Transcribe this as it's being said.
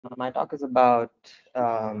My talk is about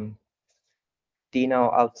Deno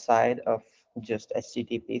outside of just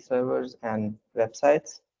HTTP servers and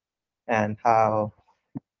websites, and how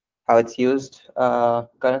it's used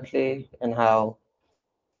currently, and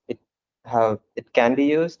it how it can be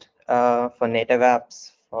used for native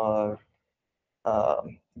apps, for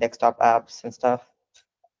desktop apps and stuff.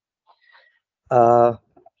 Uh,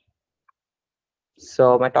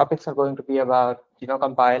 so my topics are going to be about Deno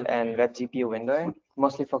compile and WebGPU windowing,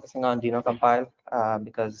 mostly focusing on Deno compile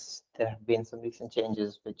because there have been some recent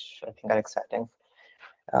changes which I think are exciting.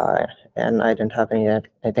 Uh, and I didn't have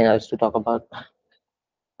anything else to talk about.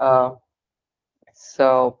 Uh,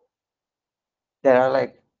 so there are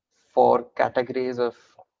like 4 categories of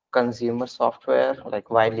consumer software, like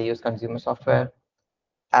widely used consumer software: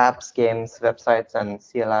 apps, games, websites, and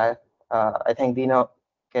CLI. I think Deno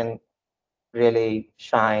can really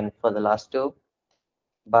shine for the last two,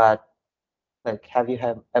 but like, have you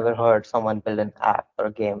ever heard someone build an app or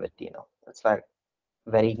a game with Deno? It's like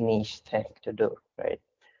a very niche thing to do, right?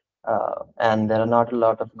 And there are not a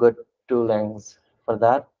lot of good toolings for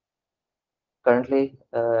that currently.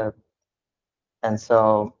 And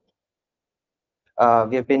so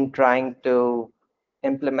we've been trying to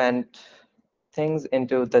implement things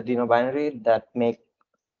into the Deno binary that make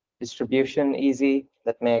distribution easy,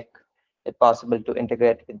 that make it possible to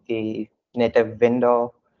integrate with the native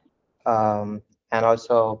window, and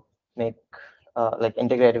also make like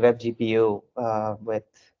integrate WebGPU with,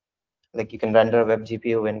 like, you can render a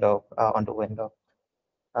WebGPU window onto window,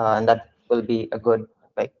 and that will be a good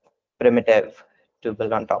like primitive to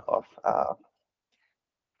build on top of.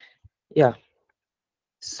 Yeah.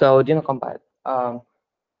 So Deno compile.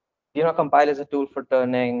 Compile is a tool for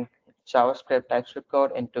turning JavaScript TypeScript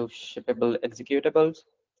code into shippable executables.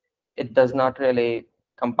 It does not really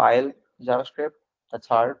compile JavaScript. That's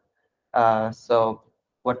hard. So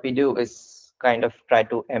what we do is kind of try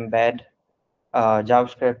to embed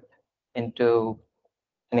JavaScript into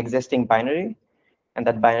an existing binary, and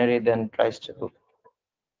that binary then tries to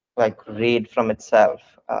like read from itself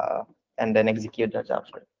and then execute the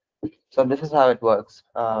JavaScript. So this is how it works.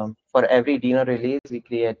 For every Deno release, we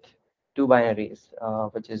create 2 binaries,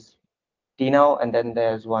 which is Deno, and then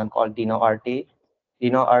there's one called Deno RT.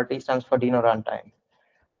 Deno RT stands for Deno runtime.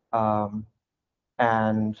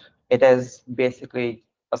 And it is basically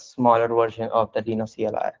a smaller version of the Deno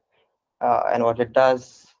CLI. And what it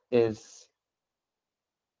does is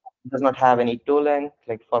it does not have any tooling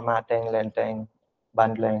like formatting, linting,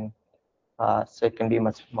 bundling, so it can be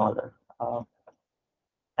much smaller.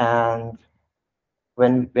 And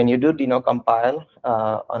when you do Deno compile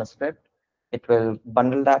on a script, it will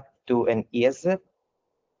bundle that to an ESZip,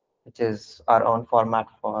 which is our own format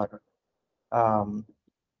for um,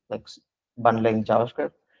 like bundling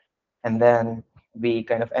JavaScript. And then we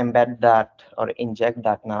kind of embed that or inject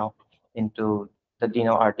that now into the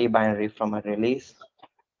Deno RT binary from a release.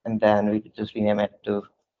 And then we could just rename it to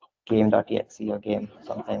game.exe or game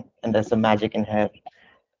something. And there's some magic in here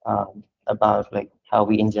about like how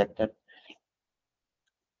we inject it.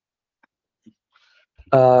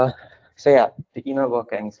 Uh, so yeah, the inner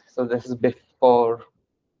workings. So this is before, I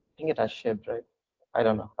think it has shipped, right? I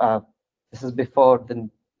don't know. This is before the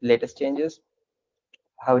latest changes.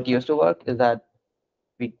 How it used to work is that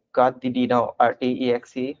we got the Deno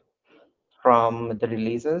RT.exe from the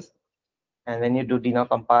releases, and when you do Deno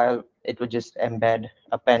compile, it would just embed,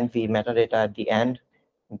 append the metadata at the end,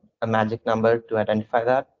 a magic number to identify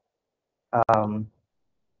that.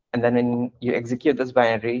 And then when you execute this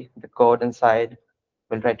binary, the code inside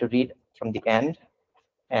will try to read from the end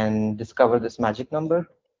and discover this magic number,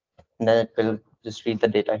 and then it will just read the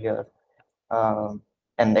data here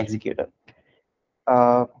and execute it.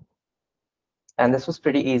 And this was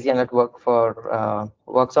pretty easy, and it works on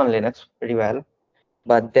Linux pretty well,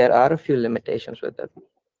 but there are a few limitations with it.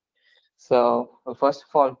 So first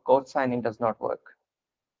of all, code signing does not work.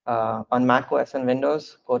 On Mac OS and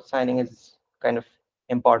Windows, code signing is kind of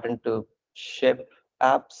important to ship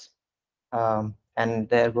apps. And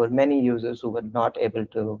there were many users who were not able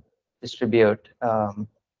to distribute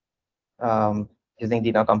using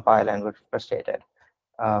Deno compile and were frustrated.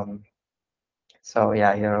 So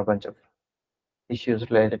yeah, here are a bunch of issues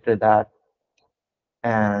related to that.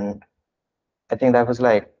 And I think that was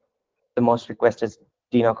like the most requested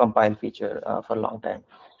Deno compile feature for a long time.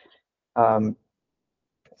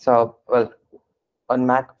 So well, on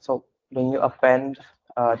Mac, so when you append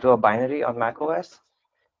to a binary on Mac OS,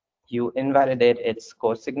 you invalidate its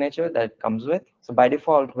code signature that it comes with. So by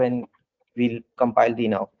default, when we compile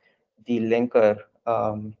Deno, the linker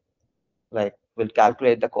like will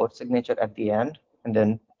calculate the code signature at the end and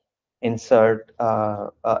then insert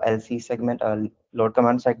a LC segment, a load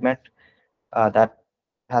command segment that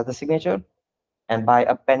has the signature, and by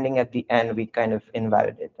appending at the end, we kind of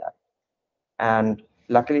invalidate that. And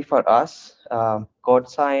luckily for us, code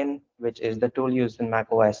sign, which is the tool used in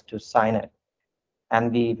macOS to sign it,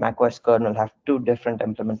 and the macOS kernel have two different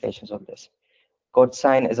implementations of this. Code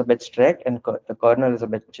sign is a bit strict, and the kernel is a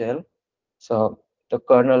bit chill. So the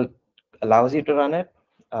kernel allows you to run it,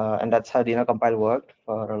 and that's how Deno compile worked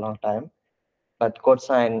for a long time. But code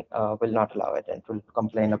sign will not allow it, and will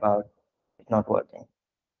complain about it not working.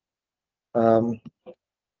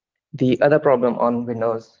 The other problem on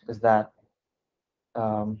Windows is that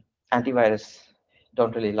antivirus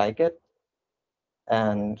don't really like it,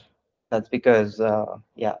 and that's because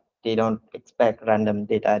yeah, they don't expect random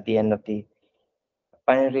data at the end of the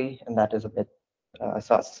binary, and that is a bit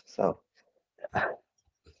sus. So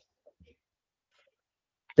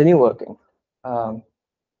the new working. Um,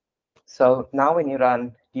 so now when you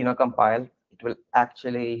run Deno compile, it will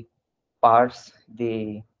actually parse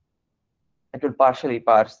the it will partially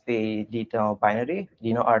parse the Deno binary,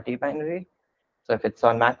 Deno RT binary. So if it's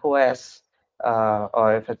on Mac OS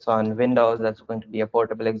or if it's on Windows, that's going to be a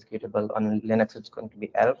portable executable. On Linux, it's going to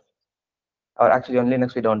be ELF. Or actually on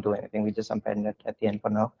Linux, we don't do anything. We just append it at the end for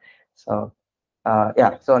now. So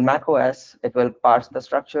yeah, so on Mac OS, it will parse the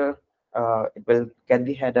structure. It will get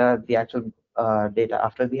the header, the actual data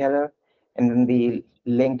after the header, and then the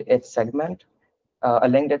linked it segment. A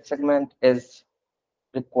linked it segment is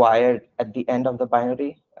required at the end of the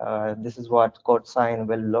binary. This is what code sign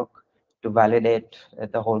will look to validate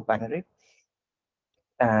the whole binary.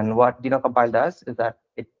 And what Deno compile does is that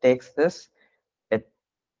it takes this, it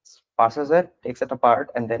parses it, takes it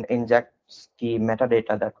apart, and then injects the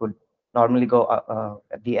metadata that would normally go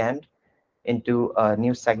at the end into a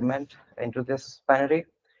new segment into this binary.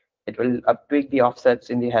 It will tweak the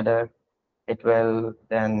offsets in the header. It will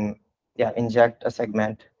then inject a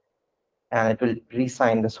segment, and it will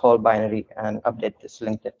resign this whole binary and update this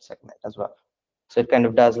linked segment as well. So it kind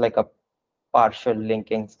of does like a partial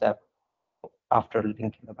linking step after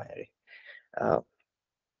linking the binary. And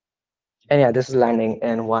yeah, this is landing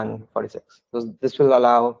in 146. So this will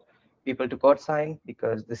allow people to code sign,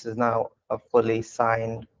 because this is now a fully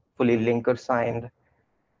signed, fully linker signed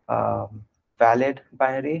valid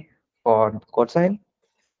binary for code sign.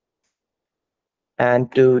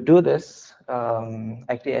 And to do this,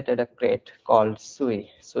 I created a crate called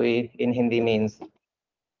Sui. Sui in Hindi means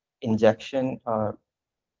injection, or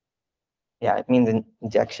yeah, it means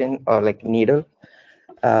injection or like needle.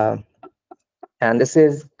 And this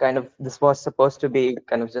was supposed to be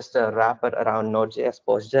kind of just a wrapper around Node.js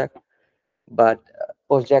PostGec, but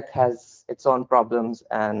PostGec has its own problems,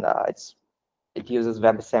 and it uses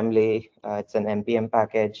WebAssembly. It's an npm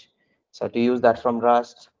package. So to use that from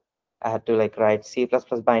Rust, I had to like write C++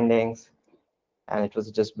 bindings, and it was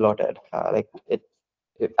just bloated.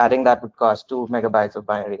 Adding that would cost 2 megabytes of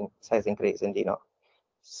binary size increase in Deno.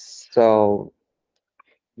 So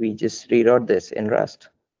we just rewrote this in Rust.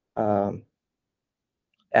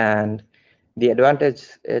 And the advantage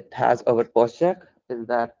it has over PostGec is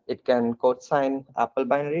that it can code sign Apple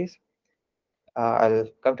binaries. I'll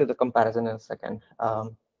come to the comparison in a second.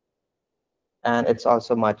 And it's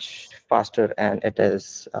also much faster, and it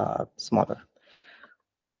is smaller.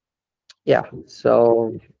 Yeah,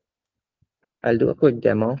 so I'll do a quick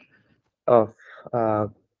demo of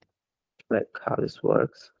like how this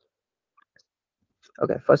works.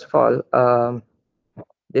 Okay, first of all,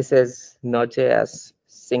 this is Node.js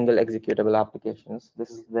single executable applications.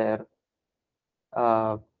 This is their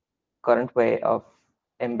current way of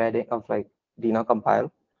embedding of like Deno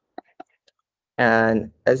compile.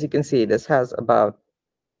 And as you can see, this has about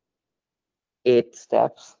 8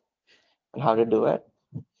 steps on how to do it.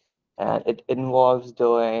 And it involves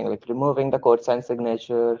doing like removing the code sign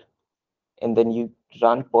signature, and then you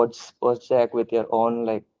run postcheck with your own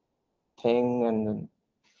like thing, and then,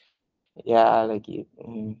 yeah, like you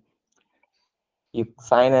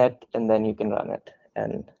sign it, and then you can run it.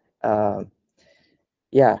 And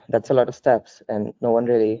yeah, that's a lot of steps, and no one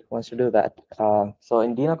really wants to do that. So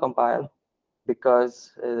in Deno compile,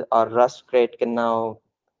 because our Rust crate can now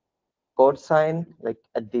code sign like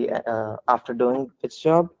at the after doing its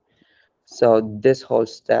job. So this whole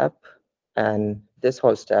step and this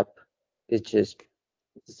whole step is just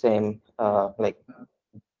the same, like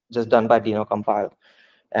just done by Deno compile.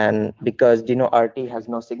 And because Deno RT has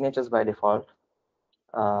no signatures by default,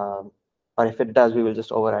 or if it does, we will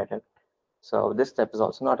just override it. So this step is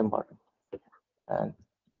also not important. And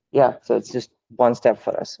yeah, so it's just one step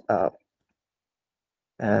for us.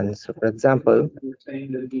 And so, for example, you're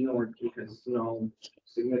saying that Deno has no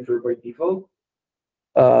signature by default?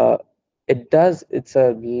 it does. It's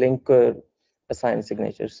a linker assigned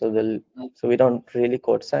signature. So we don't really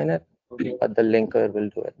code sign it, Okay. but the linker will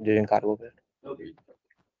do it during cargo build. Okay.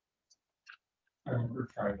 I remember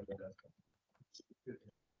trying to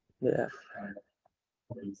Yeah.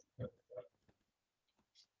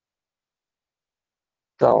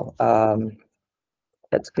 So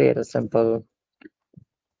let's create a simple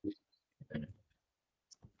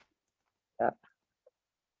app.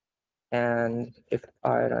 And if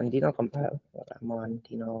I run Deno compile, I'm on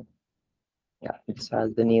Deno. Yeah, this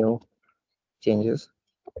has the new changes.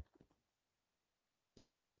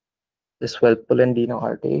 This will pull in Deno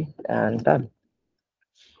RT and done.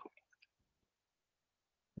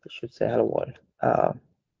 It should say hello world.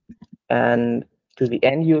 And to the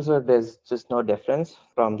end user, there's just no difference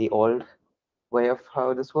from the old way of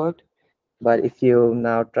how this worked. But if you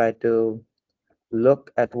now try to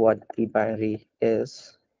look at what the binary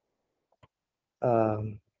is,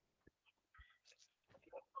 you'll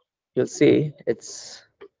see it's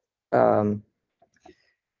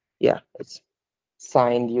it's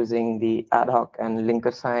signed using the ad hoc and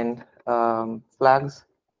linker sign flags,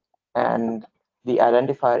 and the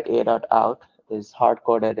identifier a.out is hard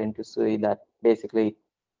coded into SUI. That basically,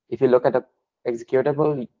 if you look at a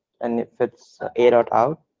executable and if it's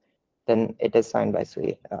a.out, then it is signed by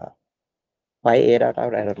SUI. Why a.out?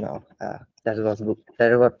 I don't know. That is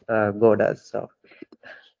what Go does. So,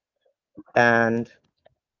 and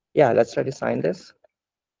yeah, let's try to sign this.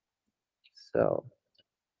 So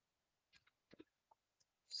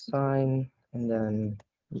sign and then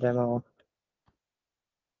demo.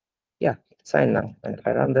 Yeah, sign now. And if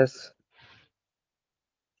I run this,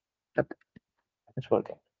 yep, it's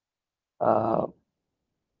working.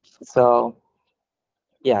 So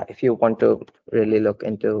yeah, if you want to really look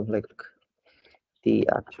into like the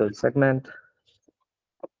actual segment,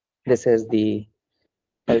 this is the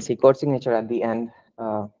LC code signature at the end.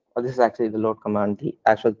 Or this is actually the load command. The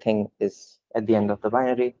actual thing is at the end of the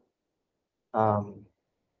binary.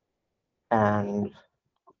 And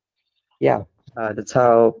yeah, that's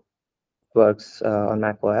how it works on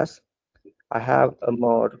Mac OS. I have a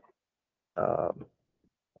more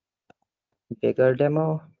bigger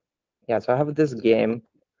demo. Yeah, so I have this game,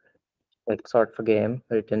 like sort of a game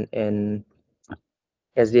written in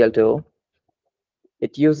SDL2.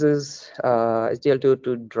 It uses SDL2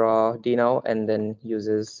 to draw Deno and then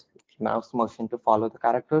uses mouse motion to follow the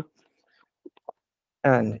character.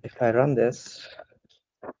 And if I run this,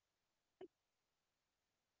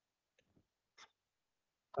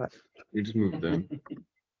 You just moved them.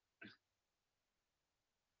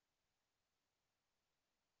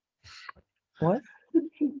 what?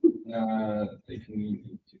 If you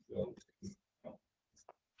need to go.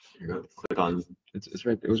 You go. Click on. It's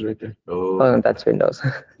right. It was right there. Oh, Oh, no, that's Windows.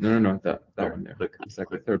 no. That one there. Click.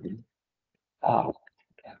 Exactly. Third one. Oh.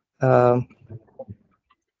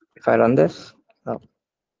 If I run this, oh,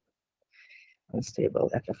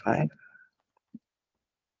 unstable FFI.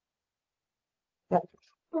 Yeah.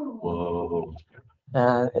 Whoa.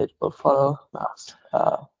 And it will follow mouse.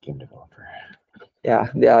 Game developer.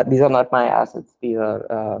 Yeah, these are not my assets. These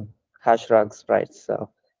are hash rug sprites,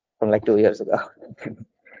 so from like 2 years ago.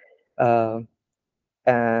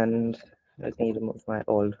 And let me remove my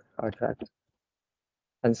old artifact.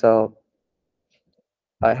 And so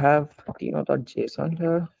I have deno.json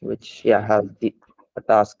here, which has a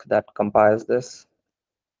task that compiles this.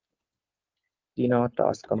 Deno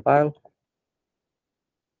task compile.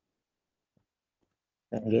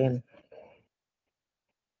 And again,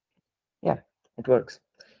 yeah, it works.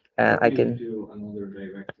 And I can do another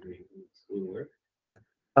directory. Will work.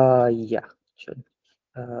 Yeah, should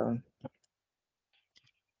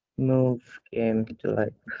move game to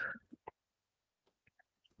like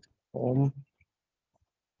home.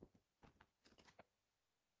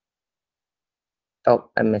 Oh,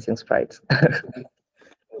 I'm missing sprites.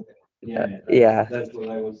 Yeah. That's what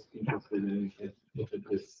I was interested in.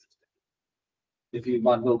 If you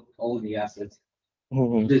bundle all the assets,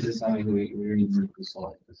 Mhm. this is something we really need to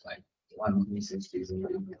solve. It's like one missing season.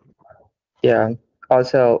 Yeah.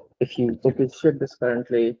 Also, if you ship this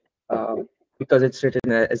currently, because it's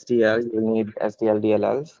written as SDL, you need SDL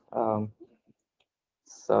DLLs.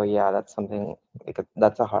 So yeah, that's something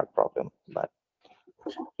that's a hard problem. But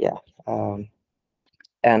yeah.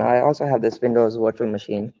 And I also have this Windows virtual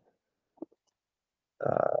machine,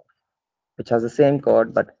 which has the same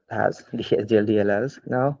code but has the SDL DLLs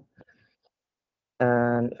now.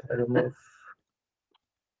 And if I remove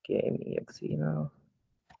game exe now.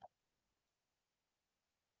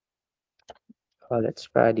 Let's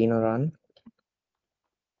try Deno run.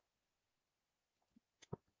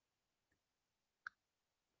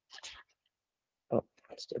 Oh,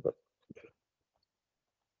 unstable.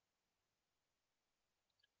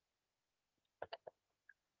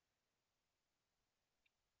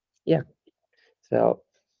 Yeah, so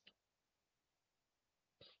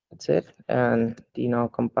that's it. And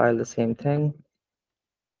Deno compile the same thing.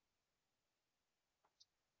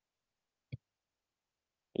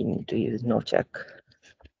 You need to use no check.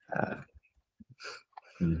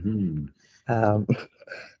 Mm-hmm.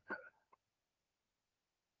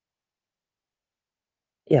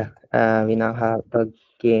 Yeah, we now have a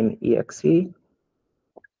game exe.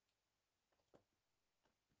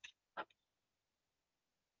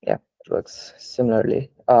 Yeah, it works similarly.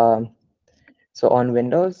 So on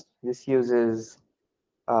Windows, this uses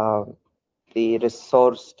the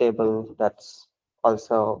resource table that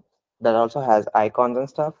also has icons and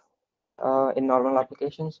stuff in normal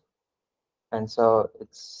applications. And so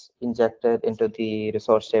it's injected into the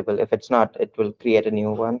resource table. If it's not, it will create a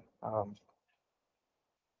new one.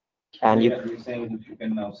 And you're saying that you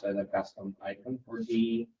can now set a custom icon for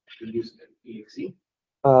the use exe?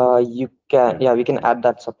 you can, yeah, we can add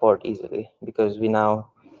that support easily because we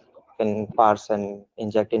now can parse and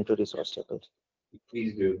inject into resource tables.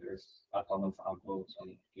 Please do. There's a ton of uploads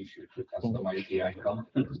on issue to customize the icon.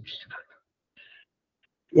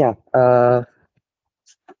 Yeah.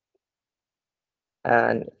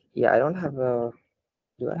 And yeah, I don't have a.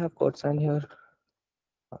 Do I have code sign here?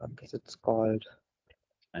 I guess it's called.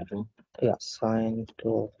 Yeah, sign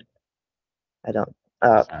to. I don't.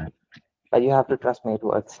 But you have to trust me, it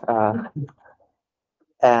works.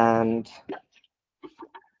 And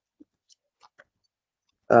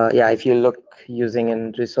yeah, if you look using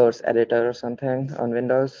in resource editor or something on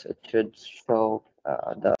Windows, it should show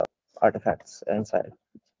the artifacts inside.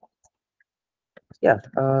 Yeah.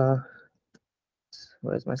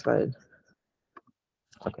 Where's my slide?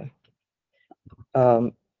 Okay.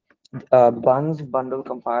 Bun's bundle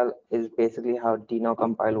compile is basically how Deno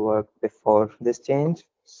compile worked before this change.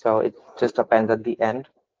 So it just appends at the end.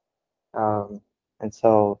 And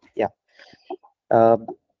so, yeah.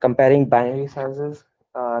 Comparing binary sizes,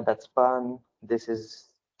 that's Bun. This is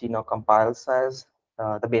Deno compile size,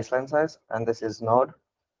 the baseline size, and this is Node.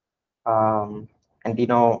 And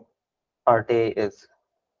Deno Arte is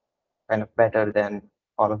kind of better than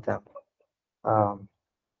all of them.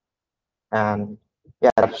 And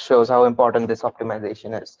yeah, that shows how important this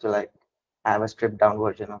optimization is to like have a stripped down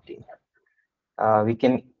version of Deno. We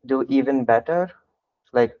can do even better.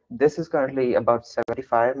 Like this is currently about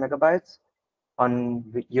 75 megabytes. On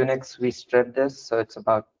Unix, we strip this, so it's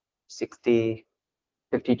about 50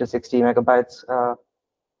 to 60 megabytes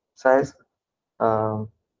size.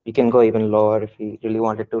 We can go even lower if we really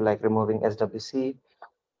wanted to, like removing SWC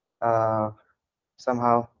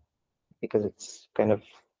somehow, because it's kind of,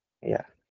 yeah,